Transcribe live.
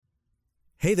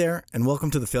Hey there, and welcome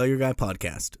to the Failure Guy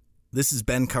podcast. This is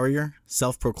Ben Currier,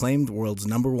 self-proclaimed world's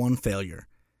 #1 failure.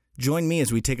 Join me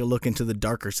as we take a look into the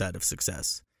darker side of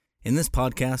success. In this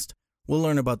podcast, we'll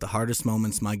learn about the hardest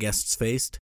moments my guests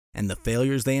faced and the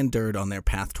failures they endured on their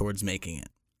path towards making it.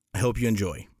 I hope you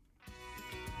enjoy.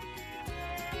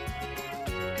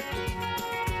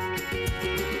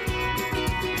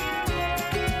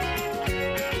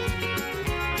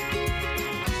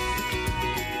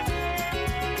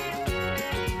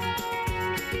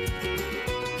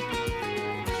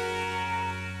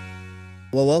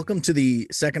 Well, welcome to the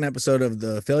second episode of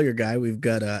the Failure Guy. We've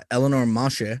got Eleanor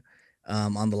Moshe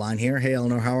on the line here. Hey,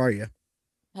 Eleanor, how are you?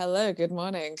 Hello, good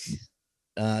morning.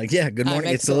 Good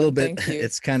morning. It's a little bit,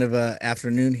 it's kind of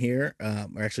afternoon here,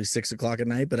 or actually 6 o'clock at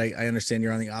night, but I understand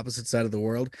you're on the opposite side of the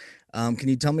world. Can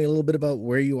you tell me a little bit about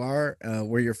where you are,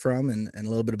 where you're from, and a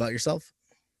little bit about yourself?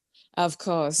 Of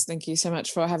course. Thank you so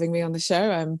much for having me on the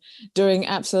show. I'm doing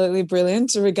absolutely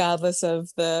brilliant, regardless of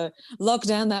the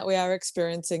lockdown that we are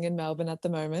experiencing in Melbourne at the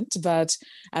moment. But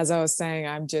as I was saying,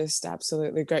 I'm just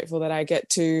absolutely grateful that I get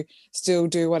to still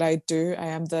do what I do. I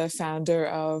am the founder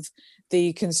of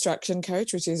The Construction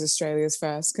Coach, which is Australia's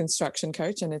first construction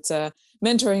coach. And it's a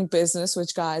mentoring business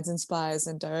which guides, inspires,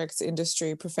 and directs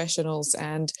industry professionals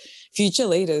and future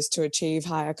leaders to achieve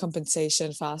higher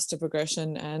compensation, faster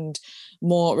progression, and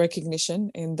more recognition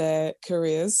in their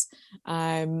careers.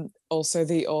 I'm also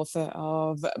the author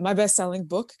of my best-selling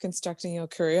book, Constructing Your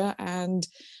Career, and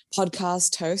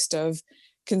podcast host of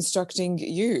Constructing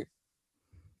You.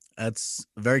 That's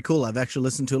very cool. I've actually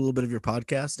listened to a little bit of your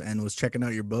podcast and was checking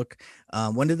out your book.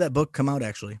 When did that book come out,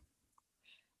 actually?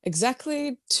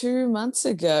 Exactly 2 months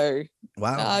ago.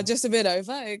 Wow. Just a bit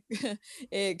over.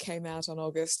 It came out on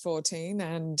August 14,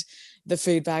 and the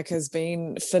feedback has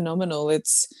been phenomenal.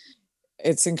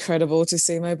 It's incredible to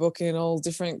see my book in all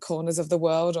different corners of the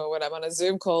world, or when I'm on a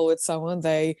Zoom call with someone,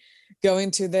 they go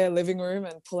into their living room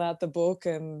and pull out the book,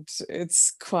 and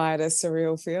it's quite a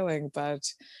surreal feeling. But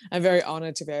I'm very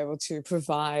honored to be able to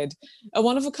provide a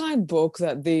one-of-a-kind book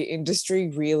that the industry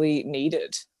really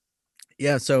needed.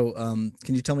 Yeah. So,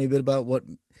 can you tell me a bit about what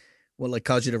like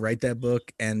caused you to write that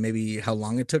book and maybe how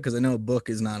long it took? Because I know a book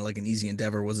is not like an easy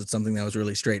endeavor. Was it something that was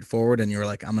really straightforward and you were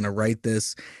like, I'm going to write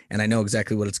this and I know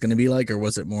exactly what it's going to be like? Or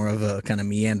was it more of a kind of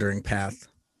meandering path?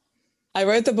 I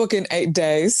wrote the book in 8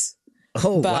 days.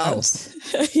 Oh, wow.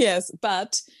 Yes,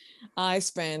 but I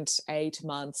spent 8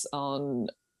 months on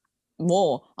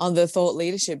the thought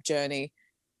leadership journey,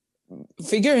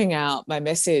 figuring out my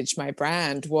message, my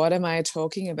brand. What am I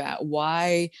talking about?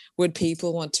 Why would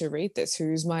people want to read this?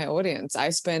 Who's my audience? I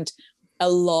spent a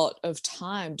lot of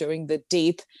time doing the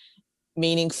deep,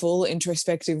 meaningful,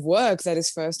 introspective work that is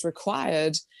first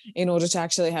required in order to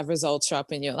actually have results show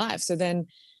up in your life. So then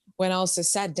when I also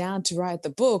sat down to write the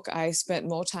book, I spent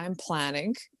more time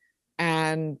planning,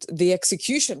 and the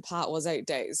execution part was 8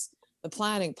 days. The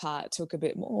planning part took a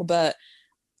bit more, but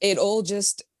it all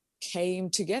just came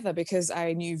together because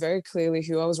I knew very clearly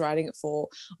who I was writing it for,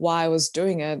 why I was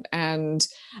doing it. And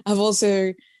I've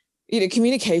also,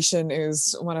 communication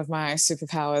is one of my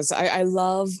superpowers. I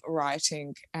love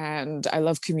writing and I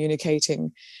love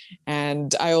communicating.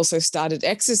 And I also started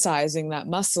exercising that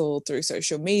muscle through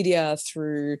social media,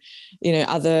 through,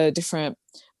 other different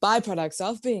byproducts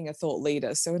of being a thought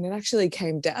leader. So when it actually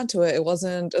came down to it, it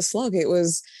wasn't a slog. It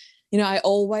was, I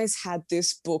always had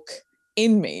this book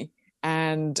in me.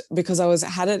 And because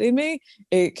had it in me,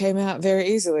 it came out very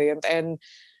easily. And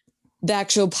the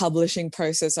actual publishing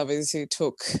process obviously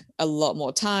took a lot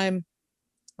more time,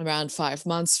 around 5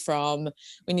 months from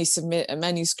when you submit a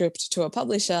manuscript to a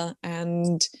publisher.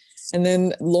 And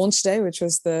then launch day, which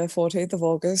was the 14th of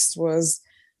August, was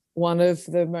one of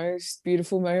the most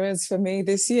beautiful moments for me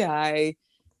this year. I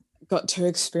got to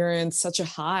experience such a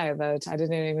high that I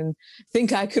didn't even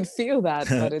think I could feel that,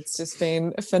 but it's just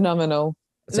been phenomenal.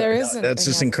 That's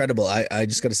just incredible. I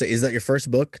just got to say, is that your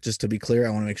first book? Just to be clear,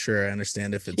 I want to make sure I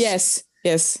understand if it's... Yes.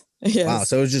 Wow.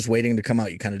 So it was just waiting to come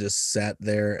out. You kind of just sat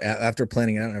there after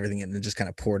planning it out and everything, and it just kind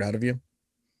of poured out of you.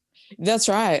 That's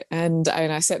right. And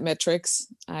I set metrics.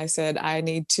 I said, I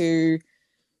need to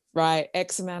write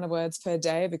X amount of words per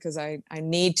day because I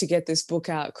need to get this book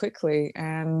out quickly.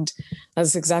 And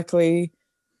that's exactly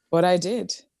what I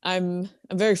did. I'm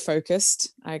very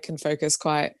focused. I can focus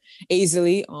quite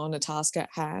easily on a task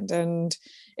at hand. And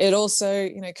it also,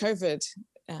 COVID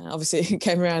obviously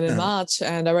came around in March,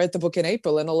 and I wrote the book in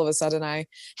April, and all of a sudden I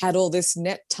had all this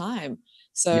net time.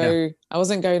 So I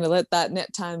wasn't going to let that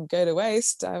net time go to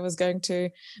waste. I was going to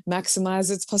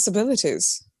maximize its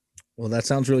possibilities. Well, that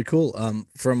sounds really cool.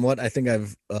 From what I think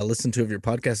I've listened to of your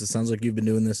podcast, it sounds like you've been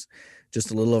doing this just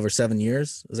a little over 7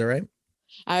 years. Is that right?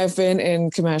 I've been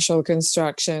in commercial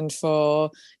construction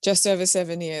for just over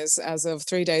 7 years as of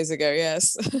 3 days ago.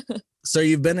 Yes. So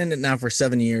you've been in it now for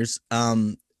 7 years.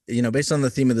 Based on the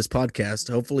theme of this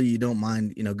podcast, hopefully you don't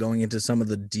mind, going into some of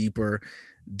the deeper,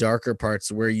 darker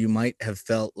parts where you might have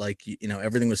felt like,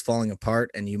 everything was falling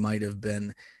apart and you might have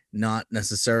been not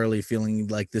necessarily feeling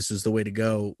like this was the way to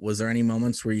go. Was there any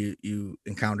moments where you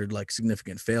encountered like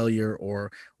significant failure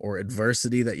or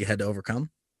adversity that you had to overcome?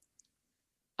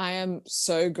 I am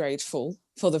so grateful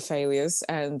for the failures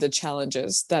and the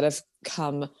challenges that have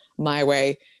come my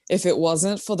way. If it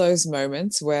wasn't for those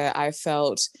moments where I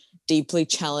felt deeply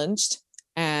challenged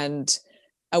and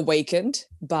awakened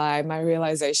by my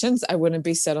realizations, I wouldn't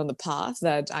be set on the path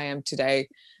that I am today.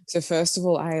 So, first of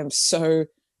all, I am so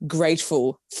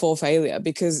grateful for failure,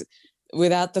 because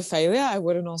without the failure, I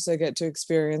wouldn't also get to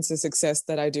experience the success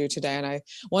that I do today. And I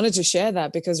wanted to share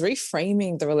that because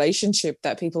reframing the relationship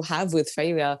that people have with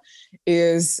failure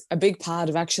is a big part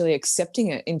of actually accepting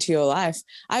it into your life.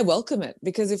 I welcome it,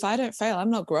 because if I don't fail,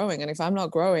 I'm not growing. And if I'm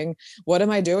not growing, what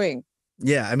am I doing?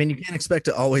 Yeah, I mean, you can't expect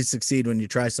to always succeed when you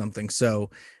try something.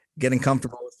 So getting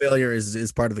comfortable with failure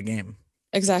is part of the game.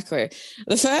 Exactly.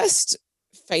 The first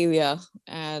failure,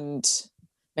 and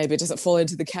maybe it doesn't fall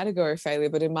into the category of failure,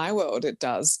 but in my world it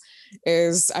does,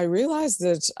 is I realized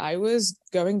that I was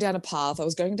going down a path, I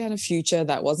was going down a future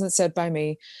that wasn't set by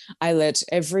me. I let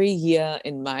every year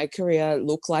in my career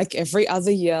look like every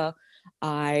other year.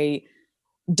 I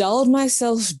dulled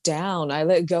myself down. I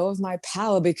let go of my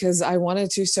power because I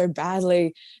wanted to so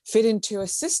badly fit into a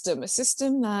system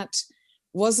that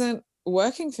wasn't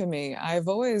working for me. I've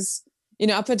always,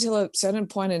 up until a certain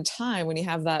point in time, when you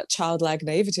have that childlike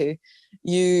naivety,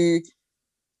 you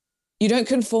don't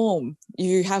conform.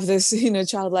 You have this,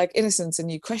 childlike innocence, and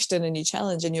you question and you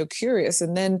challenge and you're curious.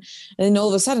 And then all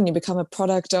of a sudden you become a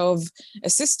product of a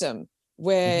system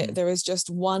where there is just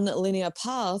one linear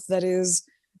path that is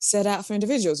set out for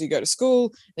individuals. You go to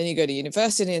school, then you go to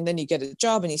university, and then you get a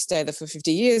job and you stay there for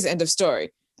 50 years, end of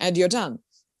story, and you're done.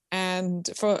 And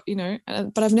but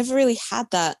I've never really had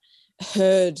that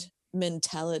herd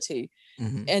mentality.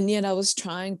 And yet I was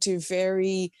trying to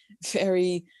very,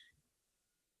 very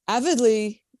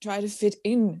avidly try to fit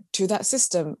into that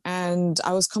system, and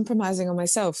I was compromising on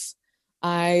myself.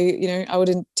 I would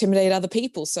intimidate other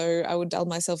people, so I would dull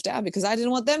myself down because I didn't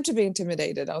want them to be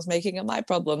intimidated. I was making it my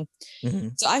problem.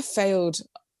 So I failed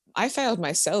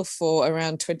myself for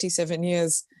around 27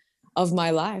 years of my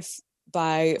life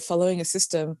by following a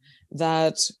system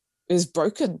that is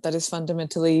broken, that is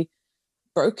fundamentally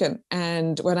broken.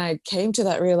 And when I came to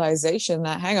that realization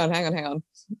that hang on,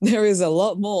 there is a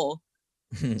lot more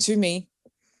to me.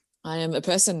 I am a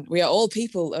person. We are all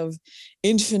people of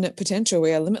infinite potential.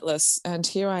 We are limitless. And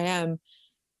here I am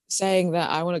saying that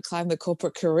I want to climb the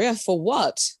corporate career for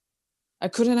what? I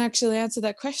couldn't actually answer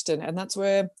that question. And that's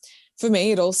where, for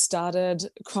me, it all started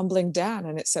crumbling down,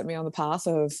 and it set me on the path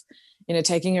of,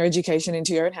 taking your education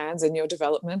into your own hands and your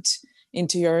development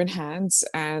into your own hands,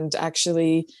 and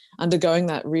actually undergoing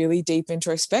that really deep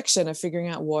introspection of figuring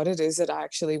out what it is that I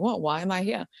actually want. Why am I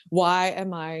here? Why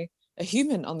am I a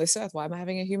human on this earth? Why am I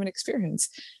having a human experience?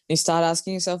 You start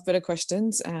asking yourself better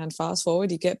questions, and fast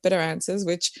forward, you get better answers,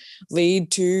 which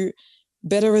lead to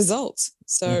better results.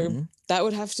 So that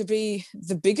would have to be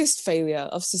the biggest failure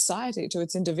of society to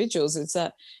its individuals. It's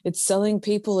that it's selling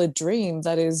people a dream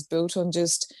that is built on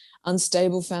just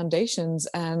unstable foundations,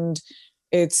 and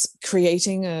it's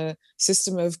creating a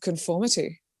system of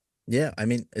conformity. Yeah, I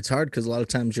mean, it's hard because a lot of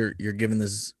times you're given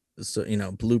this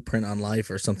blueprint on life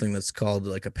or something that's called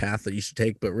like a path that you should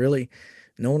take, but really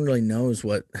no one really knows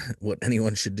what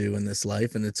anyone should do in this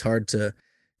life, and it's hard to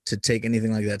take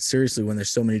anything like that seriously when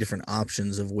there's so many different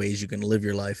options of ways you can live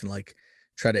your life and like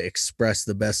try to express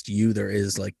the best you there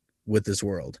is like with this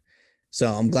world. So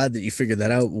I'm glad that you figured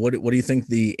that out. What do you think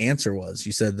the answer was?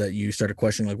 You said that you started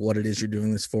questioning like what it is you're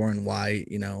doing this for and why,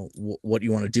 what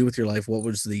you want to do with your life. What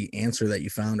was the answer that you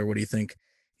found, or what do you think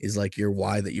is like your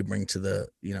why that you bring to the,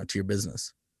 to your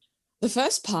business? The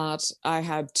first part I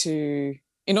had to,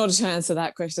 in order to answer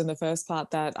that question, the first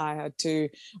part that I had to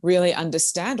really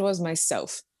understand was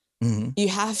myself. You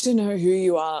have to know who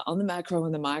you are on the macro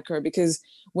and the micro, because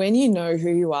when you know who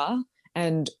you are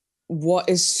and what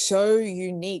is so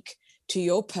unique to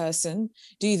your person,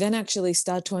 do you then actually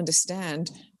start to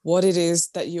understand what it is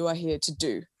that you are here to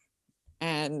do?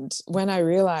 And when I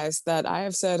realized that I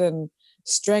have certain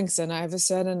strengths and I have a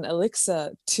certain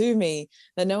elixir to me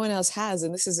that no one else has,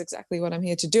 and this is exactly what I'm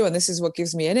here to do, and this is what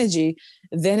gives me energy,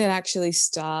 then it actually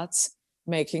starts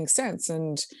making sense.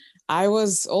 And I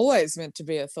was always meant to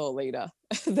be a thought leader.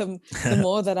 The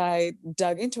more that I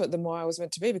dug into it, the more I was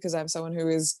meant to be, because I'm someone who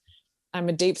is I'm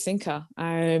a deep thinker.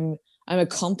 I'm a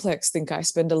complex thinker. I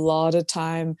spend a lot of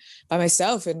time by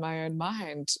myself in my own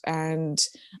mind, and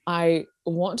I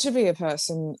want to be a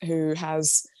person who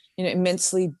has,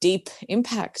 immensely deep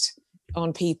impact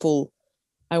on people.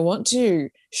 I want to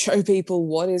show people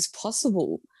what is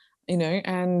possible,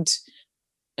 and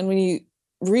when you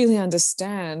really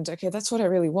understand, okay, that's what I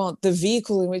really want, the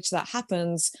vehicle in which that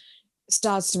happens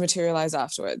starts to materialize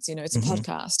afterwards. It's a Hmm.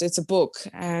 podcast, it's a book,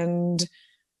 and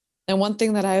one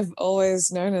thing that I've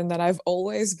always known and that I've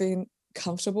always been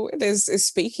comfortable with is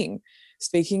speaking.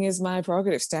 Speaking is my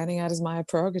prerogative, standing out is my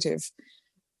prerogative.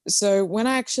 So when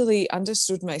I actually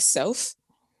understood myself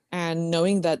and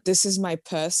knowing that this is my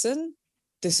person,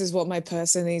 this is what my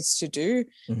person needs to do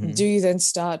Hmm. you then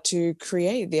start to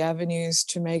create the avenues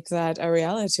to make that a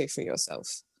reality for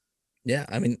yourself? Yeah,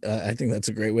 I mean, I think that's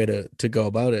a great way to go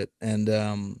about it. And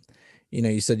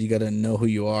you said you got to know who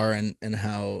you are and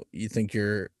how you think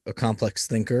you're a complex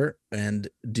thinker. And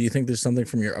do you think there's something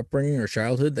from your upbringing or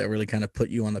childhood that really kind of put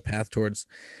you on the path towards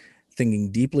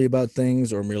thinking deeply about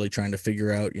things, or merely trying to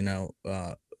figure out,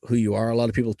 who you are? A lot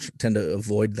of people tend to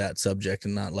avoid that subject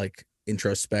and not like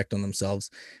introspect on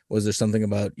themselves. Was there something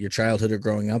about your childhood or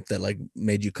growing up that like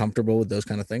made you comfortable with those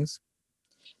kind of things?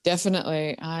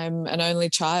 Definitely. I'm an only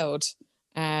child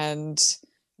and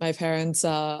my parents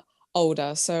are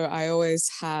older. So I always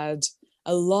had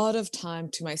a lot of time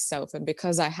to myself. And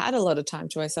because I had a lot of time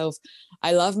to myself,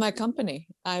 I love my company.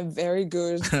 I'm very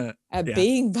good at Yeah.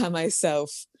 being by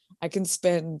myself. I can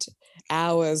spend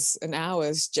hours and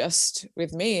hours just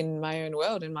with me in my own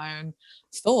world, in my own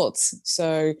thoughts.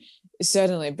 So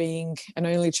certainly being an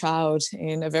only child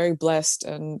in a very blessed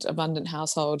and abundant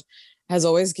household has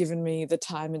always given me the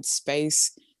time and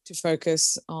space to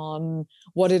focus on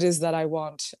what it is that I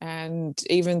want. And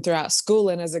even throughout school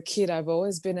and as a kid, I've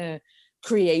always been a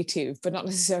creative, but not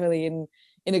necessarily in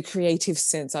a creative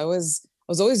sense. I was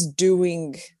always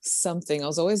doing something. I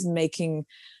was always making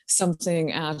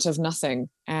something out of nothing.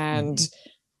 And Mhm.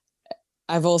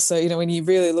 I've also, when you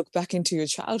really look back into your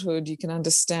childhood, you can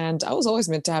understand I was always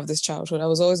meant to have this childhood. I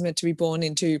was always meant to be born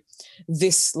into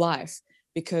this life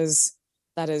because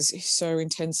that has so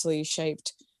intensely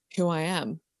shaped who I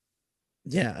am.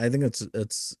 Yeah, I think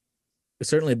it's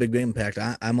certainly a big impact.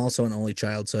 I'm also an only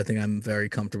child, so I think I'm very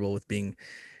comfortable with being,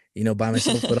 by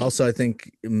myself. But also, I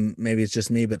think maybe it's just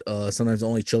me, but sometimes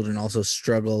only children also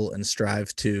struggle and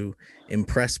strive to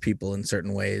impress people in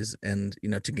certain ways, and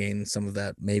to gain some of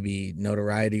that maybe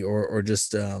notoriety, or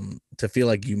just to feel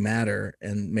like you matter.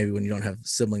 And maybe when you don't have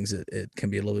siblings, it can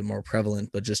be a little bit more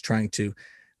prevalent. But just trying to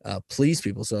please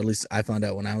people. So at least I found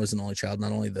out when I was an only child,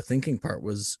 not only the thinking part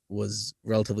was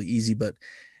relatively easy, but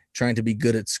trying to be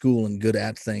good at school and good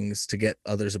at things to get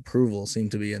others' approval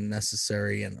seemed to be a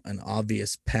necessary and an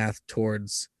obvious path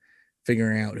towards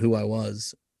figuring out who I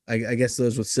was. I guess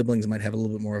those with siblings might have a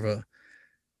little bit more of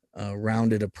a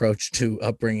rounded approach to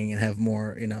upbringing and have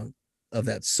more, of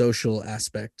that social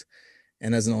aspect.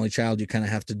 And as an only child, you kind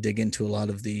of have to dig into a lot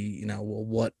of the, well,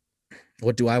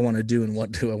 what do I want to do and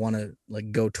what do I want to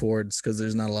like go towards? Because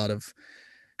there's not a lot of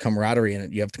camaraderie in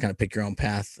it. You have to kind of pick your own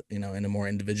path, in a more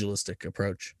individualistic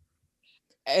approach.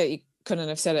 I couldn't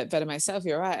have said it better myself.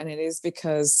 You're right. And it is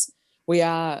because we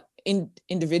are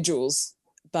individuals,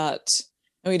 but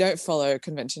and we don't follow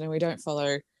convention and we don't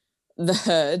follow the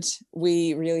herd.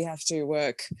 We really have to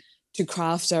work to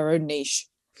craft our own niche.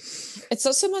 It's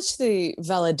not so much the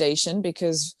validation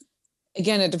because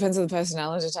again, it depends on the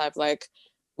personality type. Like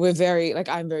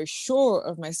I'm very sure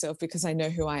of myself because I know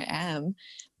who I am,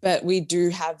 but we do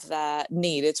have that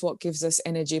need. It's what gives us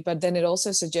energy. But then it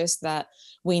also suggests that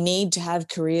we need to have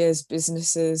careers,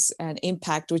 businesses, and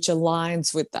impact which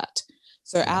aligns with that.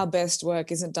 So Yeah. our best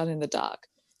work isn't done in the dark.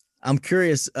 I'm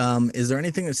curious, is there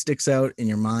anything that sticks out in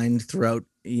your mind throughout,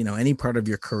 any part of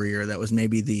your career that was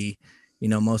maybe the,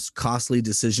 most costly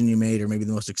decision you made, or maybe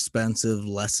the most expensive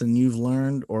lesson you've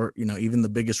learned, or, even the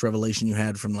biggest revelation you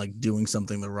had from like doing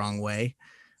something the wrong way,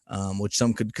 which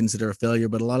some could consider a failure,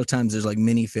 but a lot of times there's like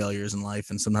mini failures in life,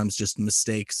 and sometimes just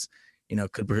mistakes,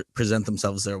 could present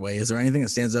themselves their way. Is there anything that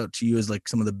stands out to you as like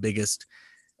some of the biggest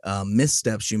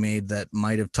missteps you made that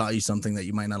might have taught you something that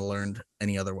you might not have learned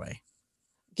any other way?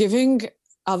 Giving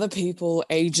other people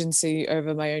agency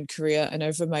over my own career and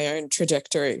over my own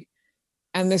trajectory.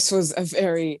 And this was a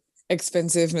very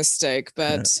expensive mistake,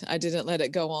 but I didn't let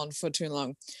it go on for too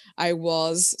long. I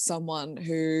was someone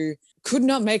who could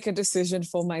not make a decision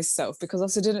for myself because I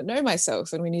also didn't know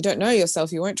myself. And when you don't know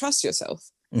yourself, you won't trust yourself.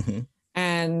 Hmm.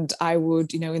 And I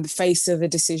would, in the face of a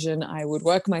decision, I would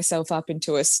work myself up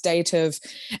into a state of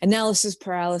analysis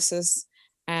paralysis.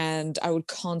 And I would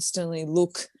constantly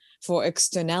look for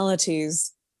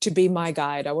externalities to be my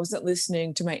guide. I wasn't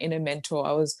listening to my inner mentor.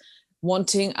 I was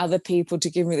wanting other people to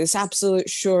give me this absolute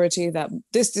surety that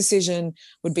this decision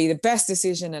would be the best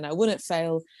decision and I wouldn't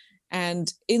fail.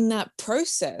 And in that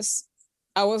process,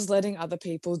 I was letting other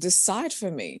people decide for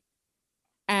me.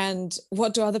 And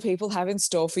what do other people have in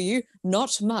store for you?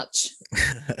 Not much.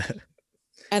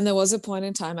 And there was a point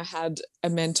in time I had a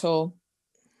mentor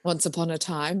once upon a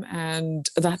time, and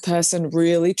that person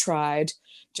really tried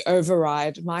to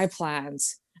override my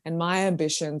plans and my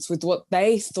ambitions with what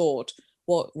they thought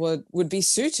what would be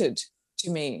suited to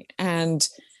me. And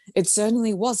it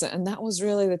certainly wasn't. And that was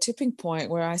really the tipping point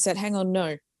where I said, hang on,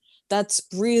 no, that's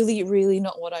really, really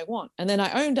not what I want. And then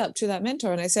I owned up to that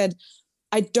mentor and I said,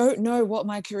 I don't know what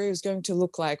my career is going to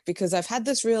look like, because I've had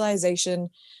this realization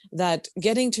that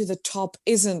getting to the top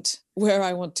isn't where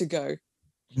I want to go,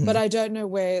 but I don't know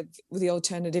where the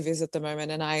alternative is at the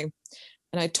moment. And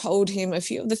I told him a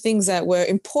few of the things that were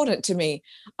important to me,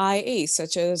 i.e.,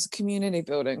 such as community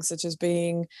building, such as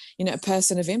being, a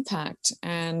person of impact.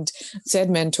 And said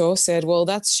mentor said, well,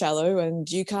 that's shallow and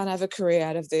you can't have a career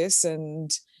out of this. And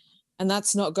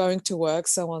that's not going to work,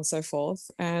 so on and so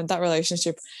forth. And that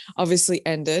relationship obviously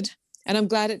ended. And I'm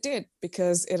glad it did,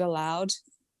 because it allowed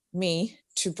me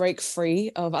to break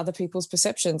free of other people's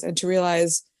perceptions and to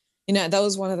realize, that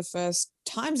was one of the first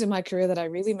times in my career that I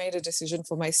really made a decision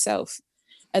for myself.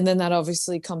 And then that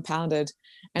obviously compounded.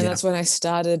 And that's when I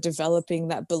started developing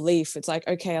that belief. It's like,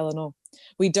 okay, Eleanor,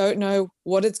 we don't know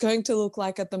what it's going to look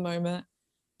like at the moment,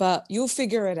 but you'll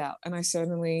figure it out. And I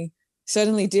certainly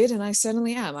did, and I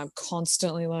certainly am. I'm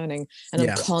constantly learning, and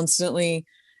I'm constantly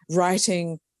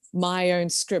writing my own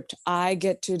script. I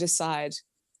get to decide.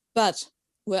 But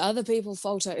where other people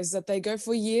falter is that they go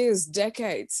for years,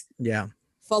 decades,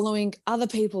 following other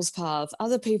people's paths,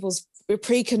 other people's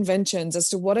pre-conventions as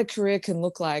to what a career can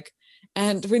look like.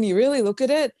 And when you really look at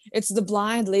it, it's the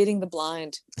blind leading the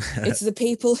blind. It's the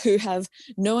people who have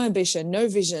no ambition, no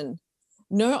vision,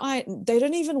 they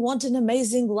don't even want an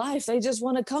amazing life. They just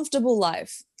want a comfortable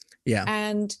life. Yeah.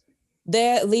 And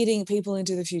they're leading people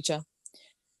into the future.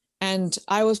 And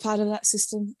I was part of that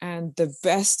system. And the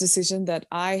best decision that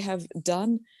I have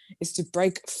done is to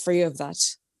break free of that.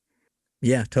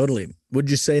 Yeah, totally.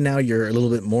 Would you say now you're a little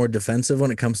bit more defensive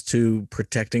when it comes to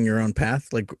protecting your own path?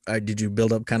 Like, did you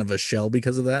build up kind of a shell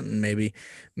because of that and maybe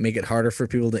make it harder for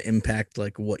people to impact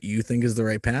like what you think is the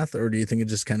right path? Or do you think it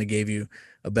just kind of gave you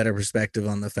a better perspective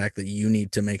on the fact that you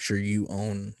need to make sure you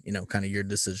own, kind of your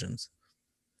decisions?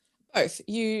 Both.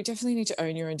 You definitely need to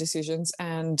own your own decisions,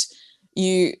 and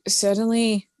you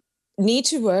certainly need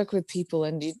to work with people.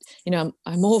 And I'm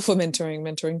all for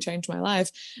mentoring changed my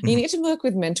life. You need to work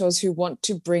with mentors who want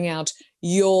to bring out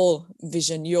your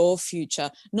vision, your future,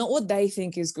 not what they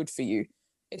think is good for you.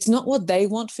 It's not what they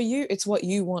want for you, it's what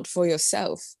you want for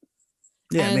yourself.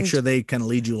 And make sure they kind of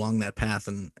lead you along that path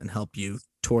and help you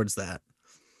towards that.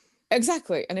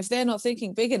 Exactly. And if they're not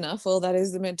thinking big enough, well, that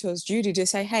is the mentor's duty to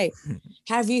say, hey,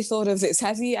 have you thought of this?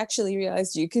 Have you actually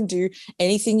realized you can do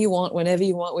anything you want, whenever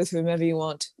you want, with whomever you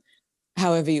want,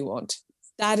 however you want?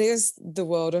 That is the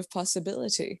world of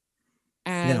possibility.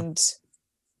 And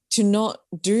to not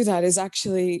do that is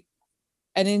actually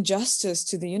an injustice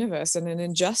to the universe and an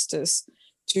injustice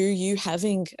to you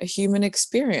having a human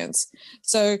experience.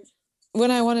 So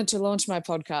when I wanted to launch my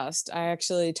podcast, I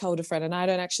actually told a friend, and I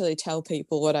don't actually tell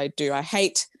people what I do. I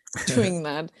hate doing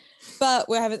that. But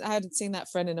I hadn't seen that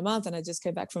friend in a month, and I just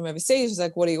came back from overseas. She's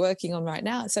like, what are you working on right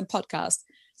now? I said, podcast.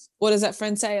 What does that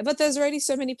friend say? But there's already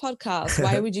so many podcasts.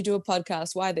 Why would you do a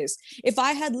podcast? Why this? If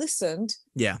I had listened,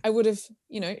 I would have,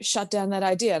 shut down that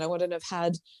idea, and I wouldn't have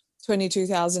had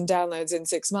 22,000 downloads in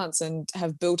 6 months and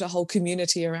have built a whole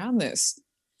community around this.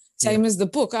 Same as the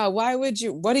book. What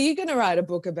are you going to write a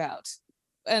book about?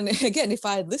 And again, if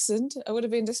I had listened, I would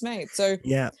have been dismayed. So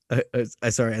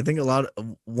sorry. I think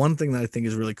one thing that I think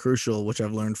is really crucial, which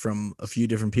I've learned from a few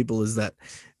different people, is that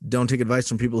don't take advice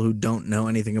from people who don't know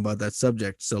anything about that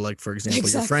subject. So like, for example,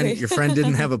 your friend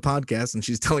didn't have a podcast and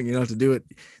she's telling you not to do it.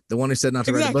 The one who said not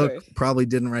to write a book probably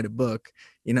didn't write a book,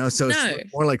 so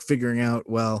it's more like figuring out,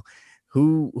 well,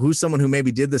 who's someone who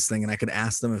maybe did this thing and I could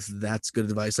ask them if that's good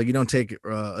advice. Like, you don't take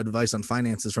advice on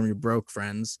finances from your broke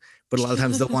friends, but a lot of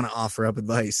times they'll want to offer up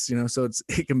advice, so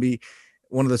it can be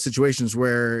one of those situations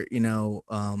where,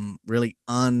 really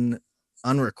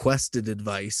unrequested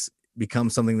advice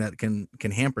becomes something that can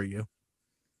hamper you.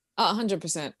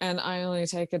 100%. And I only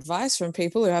take advice from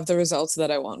people who have the results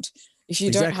that I want. If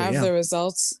you don't have the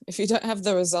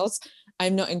results,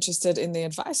 I'm not interested in the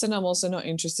advice, and I'm also not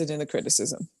interested in the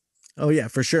criticism. Oh yeah,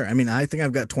 for sure. I mean, I think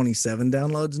I've got 27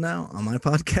 downloads now on my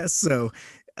podcast. So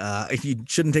you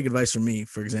shouldn't take advice from me,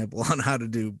 for example, on how to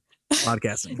do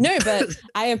podcasting. No,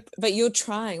 but you're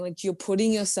trying, like you're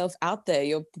putting yourself out there,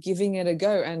 you're giving it a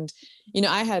go. And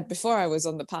before I was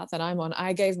on the path that I'm on,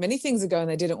 I gave many things a go and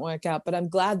they didn't work out, but I'm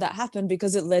glad that happened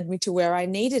because it led me to where I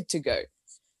needed to go.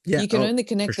 Yeah. You can only for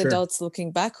connect the sure. dots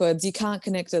looking backwards. You can't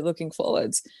connect it looking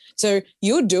forwards. So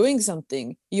you're doing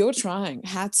something. You're trying.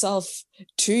 Hats off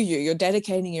to you. You're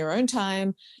dedicating your own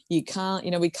time. We can't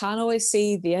always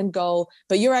see the end goal,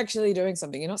 but you're actually doing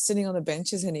something. You're not sitting on the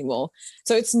benches anymore.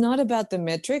 So it's not about the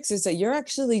metrics. It's that you're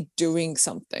actually doing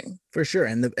something. For sure.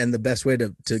 And the best way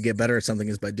to get better at something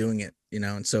is by doing it,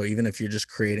 and so even if you're just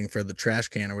creating for the trash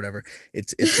can or whatever,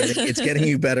 it's getting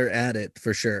you better at it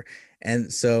for sure.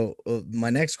 And so my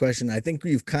next question, I think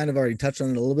you've kind of already touched on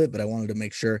it a little bit, but I wanted to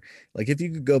make sure, like, if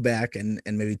you could go back and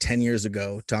maybe 10 years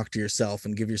ago, talk to yourself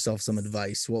and give yourself some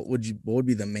advice, what would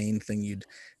be the main thing you'd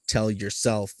tell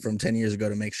yourself from 10 years ago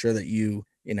to make sure that you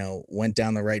went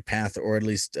down the right path, or at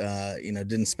least,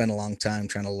 didn't spend a long time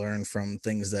trying to learn from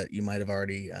things that you might have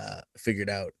already figured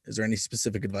out? Is there any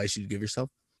specific advice you'd give yourself?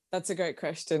 That's a great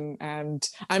question. And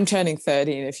I'm turning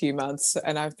 30 in a few months,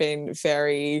 and I've been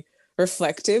very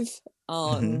reflective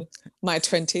on my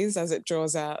 20s as it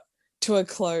draws out to a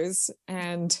close.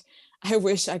 And I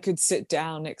wish I could sit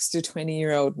down next to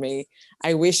 20-year-old me.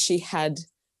 I wish she had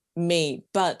me,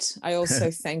 but I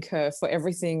also thank her for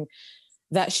everything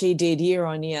that she did year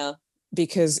on year,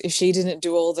 because if she didn't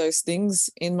do all those things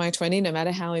in my 20, no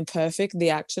matter how imperfect the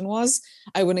action was,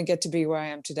 I wouldn't get to be where I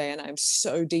am today. And I'm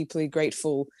so deeply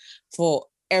grateful for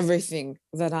everything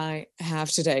that I have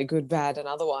today, good, bad, and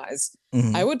otherwise.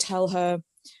 I would tell her,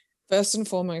 first and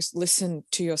foremost, listen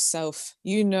to yourself.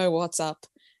 You know what's up.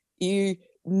 You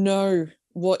know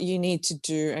what you need to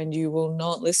do, and you will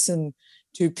not listen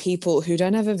to people who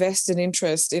don't have a vested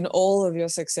interest in all of your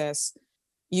success.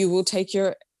 You will take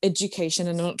your education,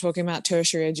 and I'm not talking about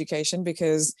tertiary education,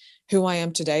 because who I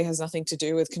am today has nothing to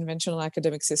do with conventional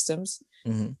academic systems.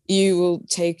 You will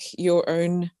take your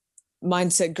own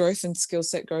mindset growth and skill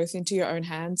set growth into your own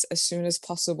hands as soon as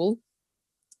possible.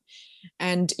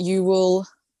 And you will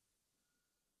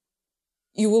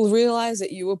realize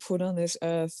that you were put on this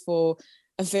earth for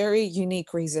a very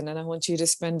unique reason. And I want you to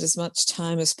spend as much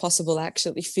time as possible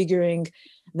actually figuring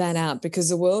that out, because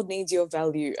the world needs your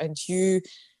value, and you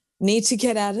need to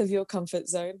get out of your comfort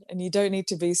zone, and you don't need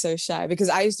to be so shy, because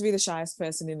I used to be the shyest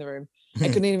person in the room. I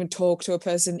couldn't even talk to a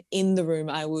person in the room.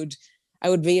 I would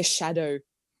be a shadow.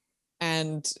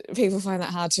 And people find that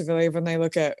hard to believe when they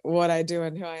look at what I do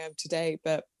and who I am today.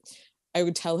 But I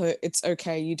would tell her, it's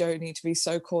okay. You don't need to be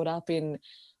so caught up in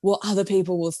what other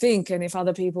people will think. And if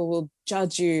other people will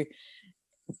judge you,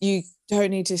 you don't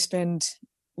need to spend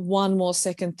one more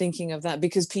second thinking of that,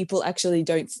 because people actually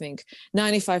don't think.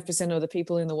 95% of the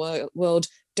people in the world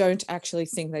don't actually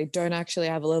think. They don't actually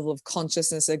have a level of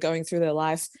consciousness. They're going through their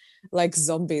life like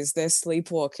zombies. They're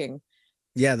sleepwalking.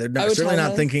 Yeah, they're certainly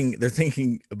not thinking. They're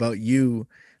thinking about you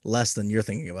less than you're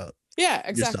thinking about. Yeah,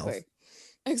 exactly. Yourself.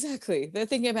 Exactly. They're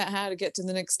thinking about how to get to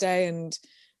the next day and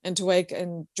to wake,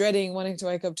 and wanting to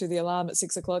wake up to the alarm at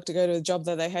 6 o'clock to go to a job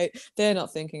that they hate. They're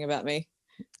not thinking about me.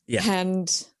 Yeah.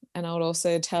 And I would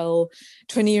also tell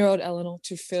 20-year-old Eleanor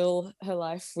to fill her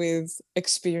life with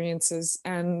experiences,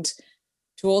 and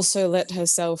to also let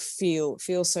herself feel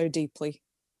so deeply.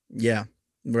 Yeah.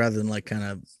 Rather than like kind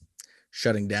of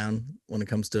shutting down when it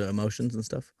comes to emotions and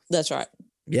stuff. That's right.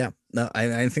 Yeah. No,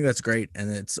 I think that's great.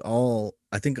 And it's all,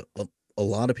 I think a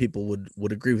lot of people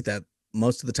would agree with that.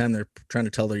 Most of the time they're trying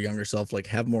to tell their younger self, like,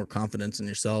 have more confidence in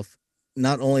yourself.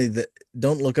 Not only that,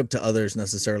 don't look up to others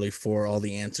necessarily for all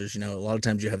the answers. A lot of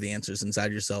times you have the answers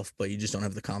inside yourself, but you just don't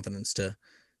have the confidence to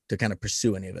kind of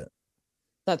pursue any of it.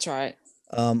 That's right.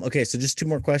 Okay, so just two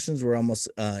more questions. We're almost,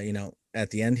 at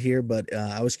the end here, but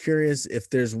I was curious if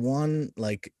there's one,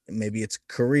 like maybe it's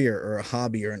a career or a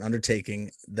hobby or an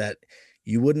undertaking that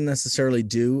you wouldn't necessarily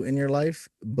do in your life,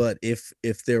 but if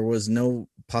there was no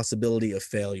possibility of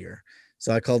failure.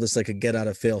 So I call this like a get out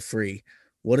of fail free.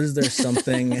 What is there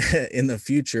something in the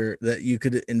future that you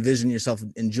could envision yourself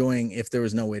enjoying if there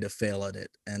was no way to fail at it?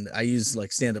 And I use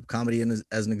like stand-up comedy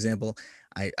as an example.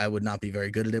 I would not be very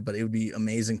good at it, but it would be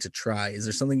amazing to try. Is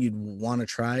there something you'd want to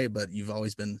try, but you've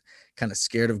always been kind of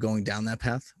scared of going down that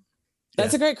path?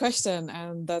 That's a great question.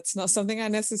 And that's not something I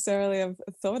necessarily have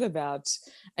thought about.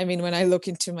 I mean, when I look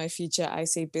into my future, I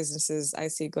see businesses, I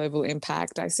see global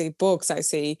impact, I see books, I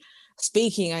see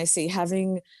speaking, I see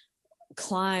having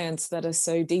clients that are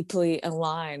so deeply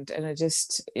aligned and are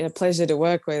just a pleasure to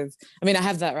work with. I mean, I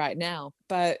have that right now,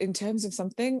 but in terms of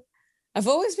something, I've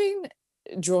always been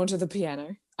drawn to the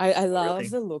piano. I love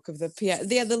the look of the piano.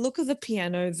 Yeah, the look of the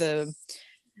piano, the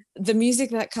music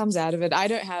that comes out of it. I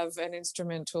don't have an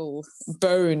instrumental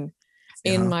bone,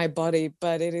 in Uh-huh. my body,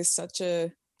 but it is such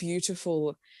a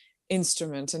beautiful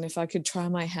instrument. And if I could try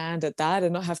my hand at that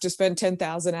and not have to spend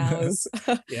 10,000 hours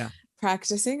Yeah.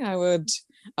 practicing, I would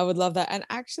love that. And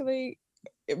actually,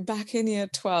 back in year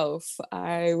 12,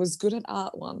 I was good at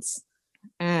art once,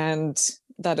 and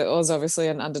that it was obviously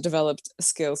an underdeveloped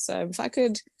skill. So if I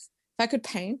could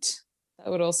paint, that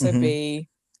would also Hmm. be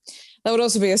that would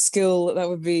also be a skill that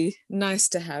would be nice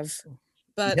to have.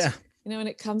 But Yeah. when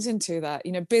it comes into that,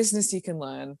 business you can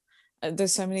learn.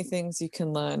 There's so many things you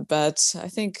can learn, but I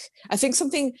think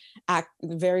something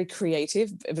very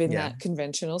creative in Yeah. that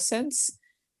conventional sense.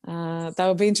 That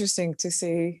would be interesting to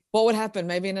see what would happen,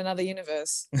 maybe in another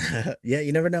universe. Yeah,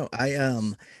 you never know.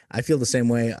 I feel the same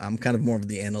way. I'm kind of more of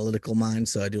the analytical mind,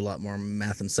 so I do a lot more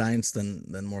math and science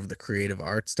than more of the creative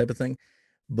arts type of thing.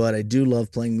 But I do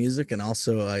love playing music, and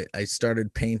also I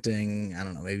started painting, I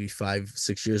don't know, maybe 5,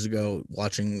 6 years ago,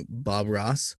 watching Bob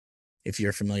Ross. If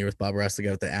you're familiar with Bob Ross, the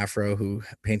guy with the afro who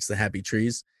paints the happy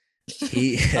trees,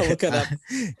 he I'll look it I, up.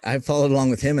 I followed along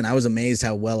with him, and I was amazed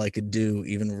how well I could do,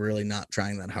 even really not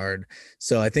trying that hard.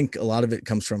 So I think a lot of it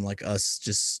comes from like us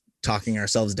just talking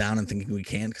ourselves down and thinking we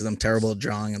can't, because I'm terrible at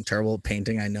drawing, I'm terrible at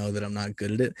painting, I know that I'm not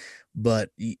good at it, but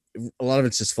a lot of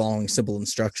it's just following simple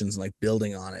instructions and like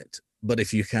building on it. But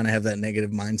if you kind of have that negative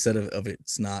mindset of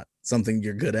it's not something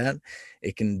you're good at,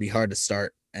 it can be hard to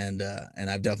start. And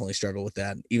I've definitely struggled with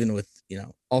that, even with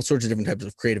all sorts of different types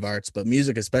of creative arts, but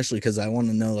music especially, because I want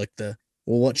to know like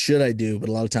what should I do? But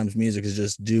a lot of times music is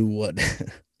just do what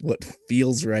what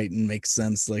feels right and makes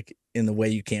sense, like in the way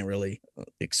you can't really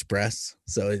express.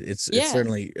 So it's Yeah,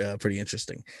 certainly pretty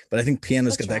interesting. But I think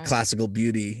piano's got that's that right. classical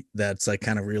beauty that's like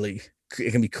kind of really,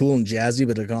 it can be cool and jazzy,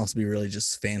 but it can also be really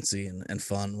just fancy and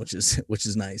fun, which is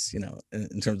nice,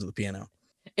 in terms of the piano.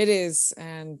 It is.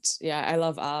 And yeah, I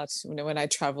love art. When I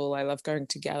travel, I love going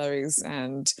to galleries.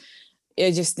 And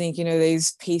I just think,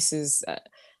 these pieces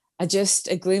are just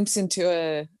a glimpse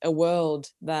into a world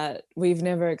that we've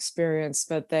never experienced,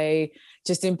 but they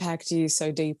just impact you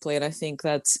so deeply. And I think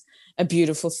that's a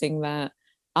beautiful thing that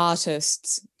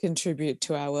artists contribute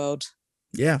to our world.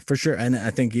 Yeah, for sure. And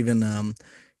I think even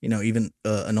even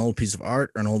an old piece of art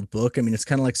or an old book, I mean, it's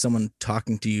kind of like someone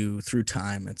talking to you through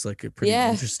time. It's like a pretty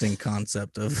Yeah, interesting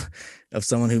concept of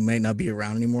someone who may not be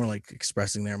around anymore, like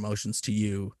expressing their emotions to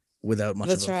you without much of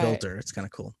that's a right. filter. It's kind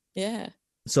of cool. Yeah.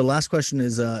 So last question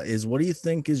is what do you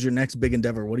think is your next big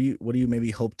endeavor? What do you maybe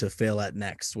hope to fail at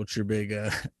next? What's your big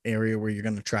area where you're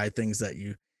going to try things that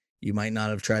you might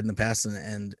not have tried in the past,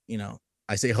 and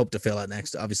I say hope to fail at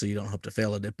next. Obviously you don't hope to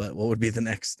fail at it, but what would be the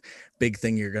next big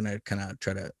thing you're going to kind of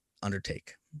try to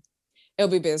undertake? It'll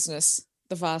be business.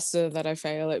 The faster that I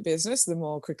fail at business, the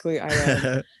more quickly I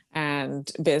learn.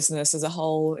 And business as a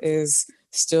whole is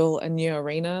still a new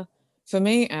arena for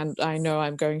me. And I know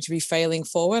I'm going to be failing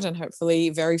forward and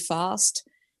hopefully very fast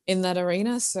in that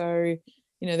arena. So,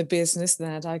 the business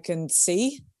that I can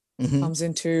see Hmm. comes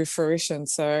into fruition.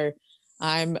 So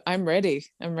I'm ready.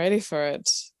 I'm ready for it.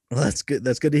 Well, that's good.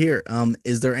 That's good to hear.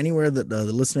 Is there anywhere that the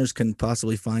listeners can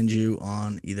possibly find you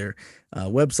on either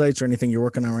websites or anything you're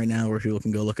working on right now, where people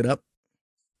can go look it up?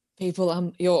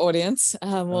 People, your audience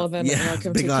are more than Yeah,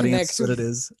 welcome big to audience connect that it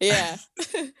with. is. Yeah,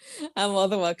 I'm more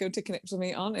than welcome to connect with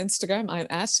me on Instagram. I'm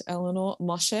at Eleanor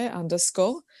Moshe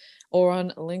 _ or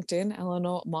on LinkedIn,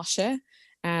 Eleanor Moshe.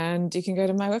 And you can go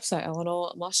to my website,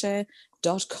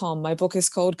 eleanormoshe.com. My book is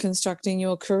called Constructing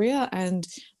Your Career, and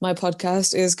my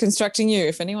podcast is Constructing You,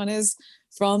 if anyone is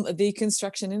from the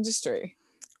construction industry.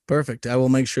 Perfect. I will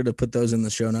make sure to put those in the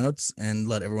show notes and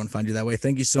let everyone find you that way.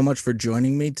 Thank you so much for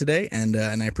joining me today, and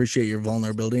I appreciate your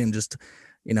vulnerability and just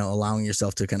allowing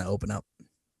yourself to kind of open up.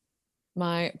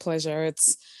 My pleasure.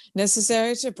 It's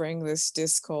necessary to bring this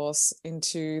discourse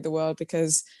into the world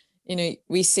because,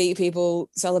 we see people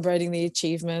celebrating the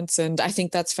achievements, and I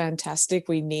think that's fantastic.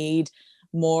 We need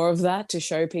more of that to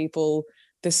show people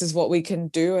this is what we can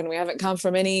do. And we haven't come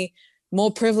from any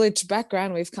more privileged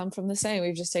background. We've come from the same.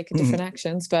 We've just taken different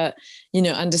actions. But,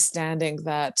 understanding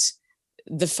that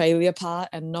the failure part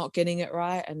and not getting it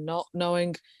right and not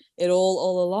knowing it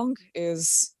all along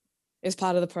is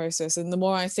part of the process. And the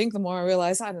more I think, the more I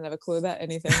realize I don't have a clue about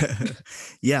anything.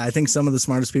 Yeah, I think some of the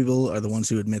smartest people are the ones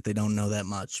who admit they don't know that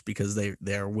much, because they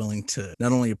are willing to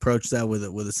not only approach that with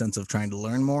a sense of trying to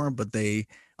learn more, but they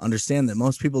understand that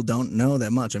most people don't know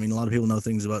that much. I mean, a lot of people know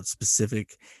things about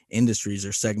specific industries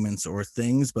or segments or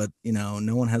things, but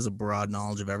no one has a broad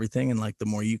knowledge of everything. And like the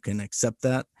more you can accept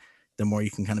that, the more you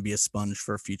can kind of be a sponge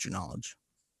for future knowledge.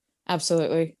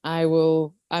 Absolutely.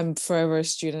 I'm forever a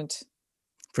student.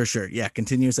 For sure. Yeah.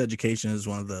 Continuous education is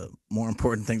one of the more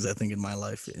important things I think in my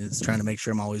life, is trying to make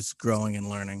sure I'm always growing and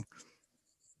learning.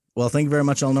 Well, thank you very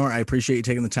much, Eleanor. I appreciate you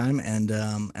taking the time, and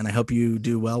I hope you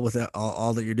do well with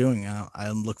all that you're doing. I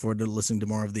look forward to listening to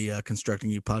more of the Constructing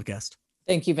You podcast.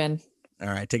 Thank you, Ben. All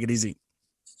right, take it easy.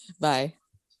 Bye.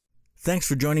 Thanks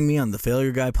for joining me on the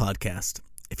Failure Guy podcast.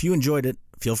 If you enjoyed it,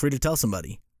 feel free to tell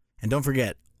somebody. And don't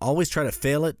forget, always try to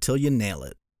fail it till you nail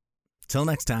it. Till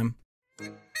next time.